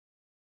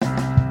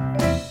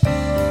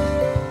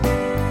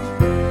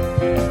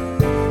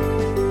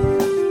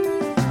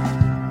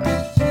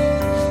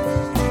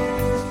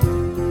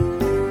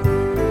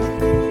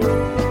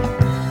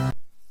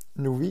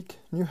Week,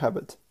 New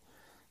Habit.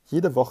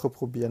 Jede Woche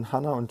probieren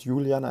Hannah und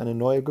Julian eine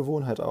neue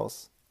Gewohnheit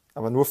aus,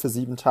 aber nur für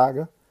 7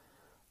 Tage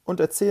und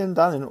erzählen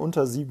dann in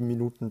unter 7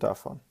 Minuten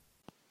davon.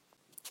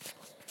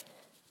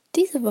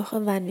 Diese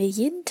Woche waren wir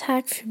jeden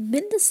Tag für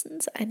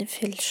mindestens eine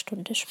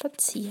Viertelstunde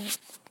spazieren.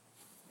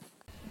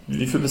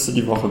 Wie viel bist du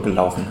die Woche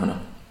gelaufen,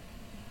 Hannah?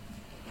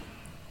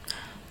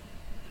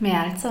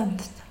 Mehr als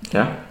sonst.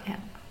 Ja? Ja.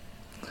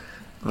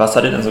 Was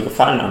hat dir denn so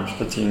gefallen am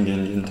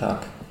Spazierengehen jeden Tag?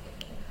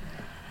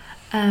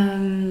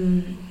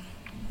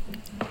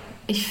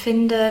 Ich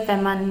finde,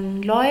 wenn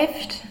man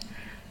läuft,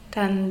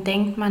 dann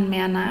denkt man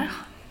mehr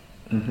nach.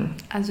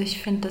 Also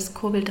ich finde, das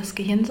kurbelt das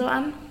Gehirn so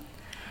an.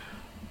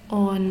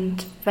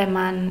 Und wenn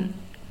man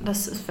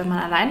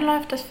allein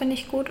läuft, das finde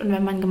ich gut. Und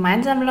wenn man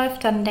gemeinsam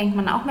läuft, dann denkt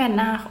man auch mehr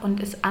nach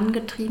und ist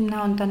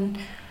angetriebener und dann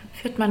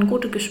führt man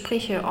gute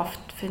Gespräche oft,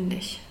 finde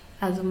ich.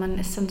 Also man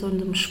ist dann so in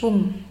so einem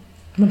Schwung.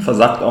 Man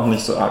versackt auch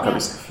nicht so arg, habe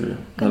ich das Gefühl.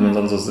 Genau. Wenn man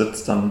dann so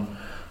sitzt, dann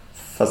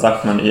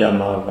versackt man eher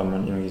mal, weil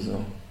man irgendwie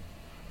so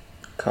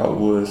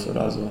K.O. ist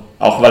oder so.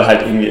 Auch weil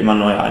halt irgendwie immer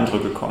neue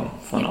Eindrücke kommen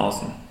von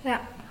außen.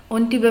 Ja,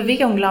 und die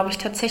Bewegung, glaube ich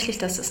tatsächlich,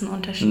 dass es einen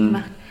Unterschied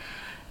macht.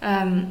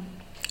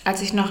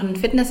 Als ich noch ein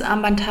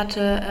Fitnessarmband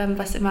hatte,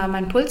 was immer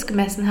meinen Puls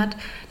gemessen hat,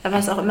 da war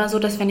es auch immer so,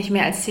 dass wenn ich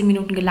mehr als 10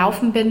 Minuten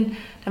gelaufen bin,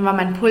 dann war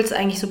mein Puls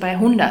eigentlich so bei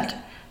 100,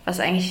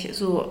 was eigentlich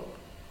so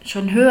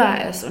schon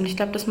höher ist. Und ich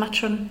glaube, das macht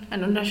schon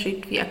einen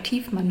Unterschied, wie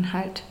aktiv man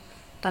halt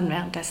dann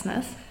währenddessen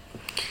ist.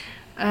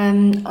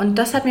 Und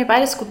das hat mir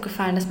beides gut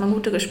gefallen, dass man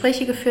gute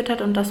Gespräche geführt hat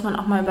und dass man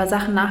auch mal über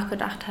Sachen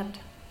nachgedacht hat.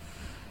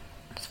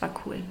 Das war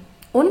cool.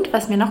 Und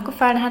was mir noch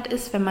gefallen hat,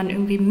 ist, wenn man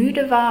irgendwie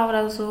müde war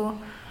oder so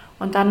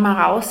und dann mal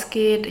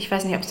rausgeht, ich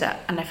weiß nicht, ob es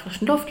an der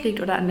frischen Luft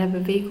liegt oder an der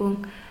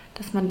Bewegung,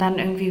 dass man dann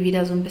irgendwie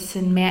wieder so ein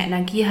bisschen mehr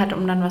Energie hat,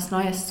 um dann was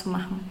Neues zu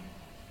machen.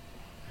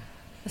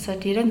 Was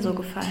hat dir denn so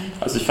gefallen?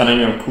 Also ich fand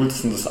irgendwie am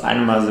coolsten, das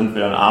eine Mal sind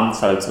wir dann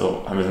abends halt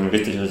so, haben wir so einen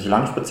richtig, richtig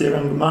langen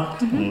Spaziergang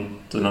gemacht und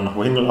sind dann noch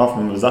wohin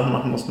gelaufen, wenn wir Sachen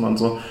machen mussten und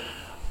so.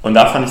 Und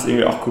da fand ich es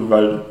irgendwie auch cool,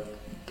 weil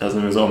da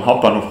sind wir so am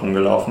Hauptbahnhof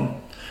rumgelaufen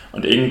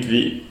und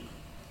irgendwie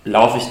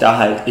laufe ich da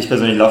halt, ich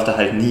persönlich laufe da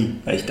halt nie,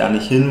 weil ich da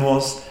nicht hin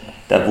muss.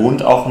 Da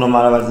wohnt auch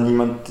normalerweise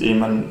niemand,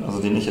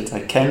 den ich jetzt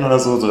halt kenne oder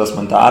so, sodass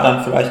man da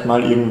dann vielleicht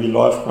mal irgendwie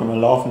läuft, wenn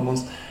man laufen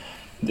muss.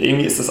 Und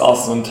irgendwie ist das auch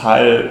so ein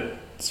Teil,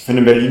 ich finde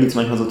in Berlin gibt es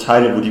manchmal so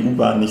Teile, wo die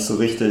U-Bahn nicht so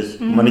richtig,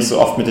 wo man nicht so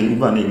oft mit den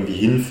U-Bahnen irgendwie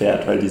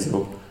hinfährt, weil die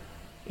so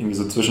irgendwie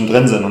so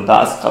zwischendrin sind. Und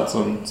da ist gerade so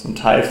ein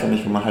Teil, finde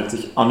ich, wo man halt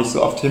sich auch nicht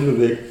so oft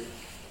hinbewegt.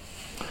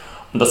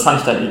 Und das fand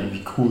ich dann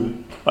irgendwie cool,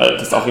 weil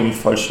das auch irgendwie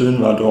voll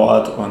schön war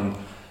dort und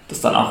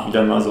das dann auch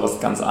wieder mal so was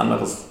ganz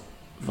anderes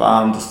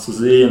war, um das zu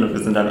sehen. Und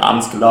wir sind dann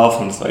abends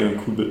gelaufen und das war irgendwie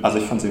cool, also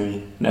ich fand es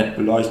irgendwie nett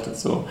beleuchtet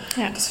so.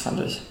 Ja. Das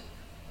fand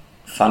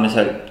ich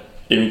halt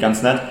irgendwie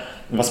ganz nett.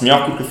 Und was mir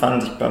auch gut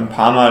gefallen hat,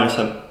 ich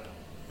habe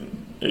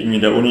irgendwie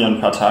in der Uni an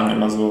ein paar Tagen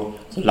immer so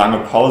lange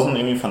Pausen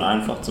irgendwie von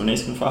einem Fach zum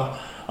nächsten Fach.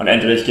 Und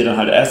entweder ich gehe dann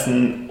halt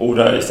essen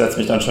oder ich setze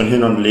mich dann schon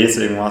hin und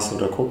lese irgendwas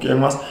oder gucke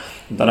irgendwas.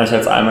 Und dann habe ich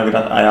halt einmal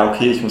gedacht,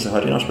 okay, ich muss ja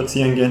heute noch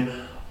spazieren gehen.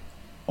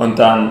 Und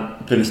dann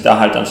bin ich da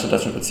halt dann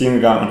stattdessen spazieren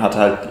gegangen und hatte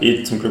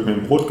halt zum Glück mit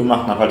dem Brot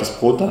gemacht und habe halt das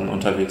Brot dann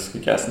unterwegs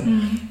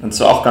gegessen. Und das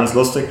war auch ganz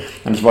lustig.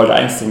 Und ich wollte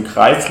eigentlich zum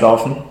Kreis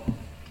laufen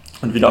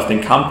und wieder auf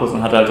den Campus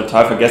und hatte halt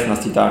total vergessen, dass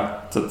die da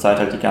zur Zeit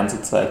halt die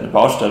ganze Zeit eine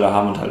Baustelle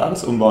haben und halt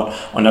alles umbauen.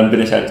 Und dann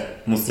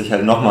musste ich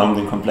halt nochmal um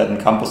den kompletten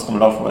Campus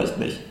rumlaufen, weil ich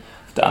nicht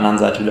auf der anderen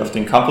Seite wieder auf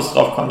den Campus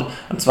drauf konnte.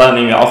 Und es war dann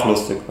irgendwie auch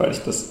lustig, weil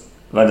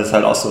das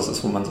halt auch so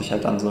ist, wo man sich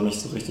halt dann so nicht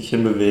so richtig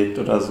hinbewegt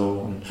oder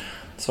so. Und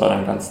das war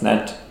dann ganz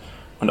nett.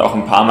 Und auch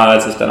ein paar Mal,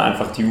 als ich dann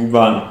einfach die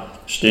U-Bahn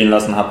stehen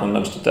lassen habe und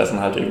dann stattdessen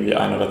halt irgendwie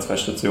 1 oder 2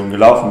 Stationen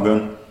gelaufen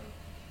bin.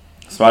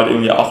 Das war halt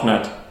irgendwie auch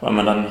nett, weil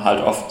man dann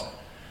halt oft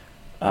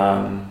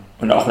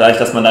und auch gleich,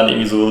 dass man dann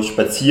irgendwie so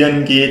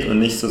spazieren geht und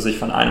nicht so sich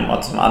von einem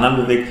Ort zum anderen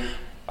bewegt,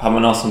 haben wir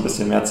noch so ein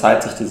bisschen mehr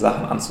Zeit, sich die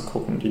Sachen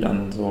anzugucken, die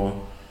dann so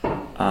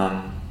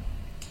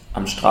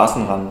am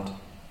Straßenrand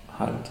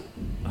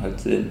halt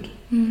sind.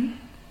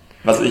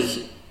 Was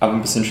ich aber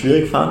ein bisschen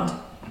schwierig fand,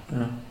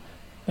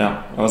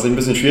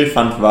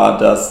 war,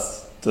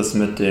 dass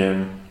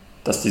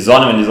die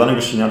Sonne, wenn die Sonne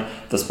geschienen hat,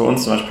 dass bei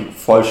uns zum Beispiel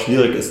voll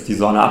schwierig ist, die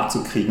Sonne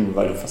abzukriegen,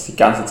 weil du fast die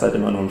ganze Zeit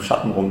immer nur im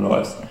Schatten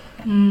rumläufst.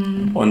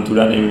 Und du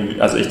dann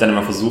irgendwie, also ich dann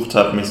immer versucht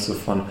habe, mich so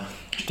von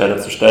Stelle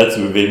zu Stelle zu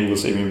bewegen, wo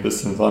es irgendwie ein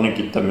bisschen Sonne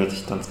gibt, damit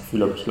ich dann das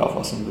Gefühl habe, ich laufe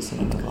auch so ein bisschen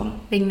in der Sonne.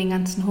 Wegen den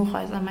ganzen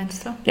Hochhäusern,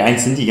 meinst du? Ja,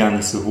 eigentlich sind die gar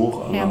nicht so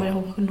hoch, aber... Ja, aber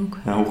hoch genug.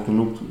 Ja, hoch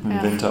genug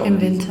im Winter.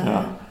 Im Winter,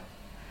 ja.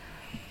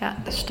 Ja,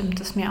 das stimmt,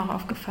 das ist mir auch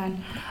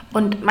aufgefallen.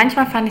 Und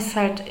manchmal fand ich es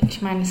halt,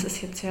 ich meine, es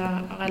ist jetzt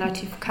ja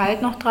relativ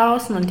kalt noch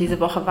draußen und diese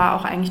Woche war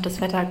auch eigentlich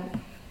das Wetter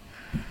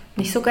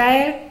nicht so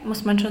geil,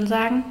 muss man schon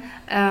sagen.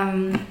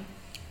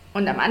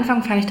 Und am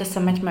Anfang fand ich das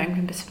dann manchmal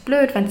irgendwie ein bisschen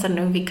blöd, wenn es dann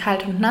irgendwie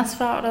kalt und nass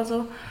war oder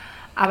so.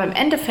 Aber im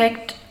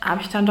Endeffekt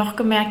habe ich dann doch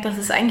gemerkt, dass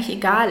es eigentlich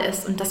egal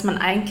ist und dass man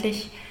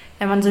eigentlich,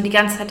 wenn man so die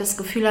ganze Zeit das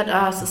Gefühl hat,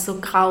 es ist so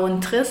grau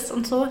und trist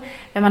und so,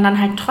 wenn man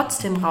dann halt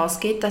trotzdem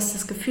rausgeht, dass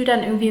das Gefühl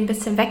dann irgendwie ein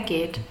bisschen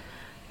weggeht,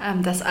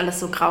 dass alles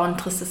so grau und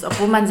trist ist,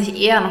 obwohl man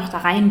sich eher noch da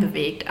rein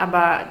bewegt.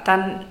 Aber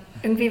dann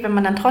irgendwie, wenn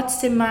man dann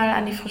trotzdem mal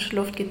an die frische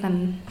Luft geht,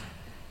 dann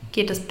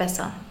geht es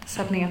besser. Das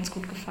hat mir ganz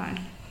gut gefallen.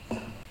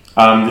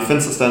 Wie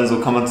findest du es denn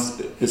so?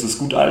 Ist es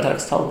gut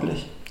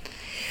alltagstauglich?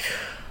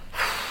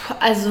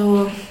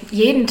 Also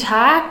jeden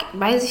Tag,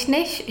 weiß ich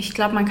nicht. Ich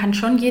glaube, man kann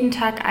schon jeden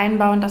Tag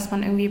einbauen, dass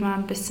man irgendwie mal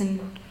ein bisschen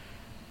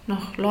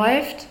noch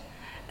läuft.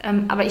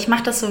 Aber ich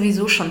mache das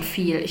sowieso schon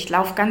viel. Ich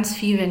laufe ganz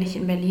viel, wenn ich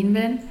in Berlin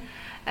bin.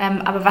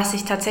 Aber was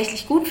ich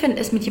tatsächlich gut finde,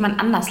 ist mit jemand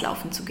anders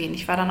laufen zu gehen.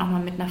 Ich war dann auch mal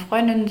mit einer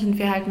Freundin, sind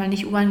wir halt mal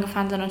nicht U-Bahn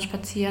gefahren, sondern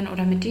spazieren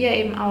oder mit dir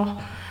eben auch.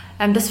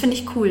 Das finde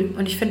ich cool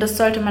und ich finde, das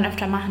sollte man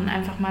öfter machen.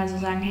 Einfach mal so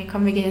sagen, hey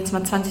komm, wir gehen jetzt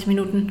mal 20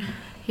 Minuten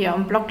hier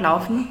um den Block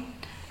laufen.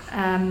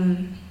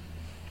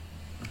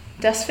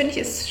 Das finde ich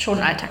ist schon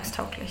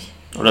alltagstauglich.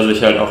 Oder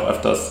sich halt auch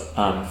öfters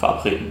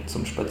verabreden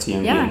zum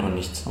Spazierengehen und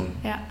nicht zum...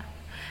 Ja.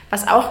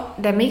 Was auch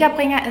der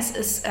Megabringer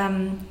ist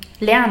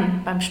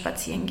Lernen beim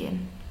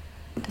Spazierengehen.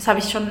 Das habe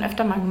ich schon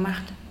öfter mal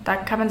gemacht. Da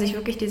kann man sich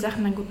wirklich die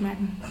Sachen dann gut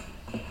merken.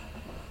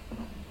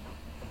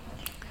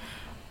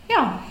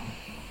 Ja.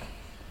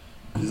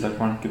 Wie sagt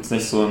man, gibt es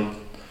nicht so ein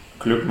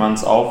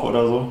Glückmanns auf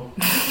oder so?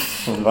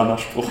 So ein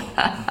Wanderspruch.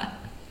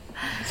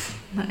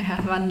 Naja,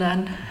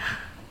 wandern.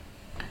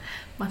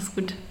 Mach's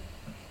gut.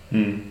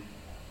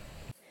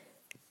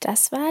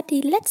 Das war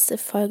die letzte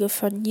Folge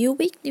von New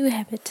Week, New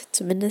Habit,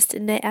 zumindest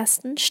in der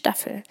ersten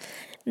Staffel.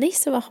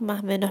 Nächste Woche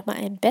machen wir nochmal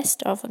ein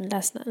Best-of und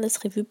lassen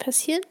alles Revue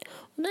passieren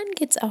und dann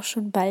geht's auch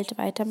schon bald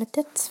weiter mit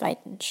der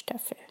zweiten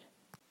Staffel.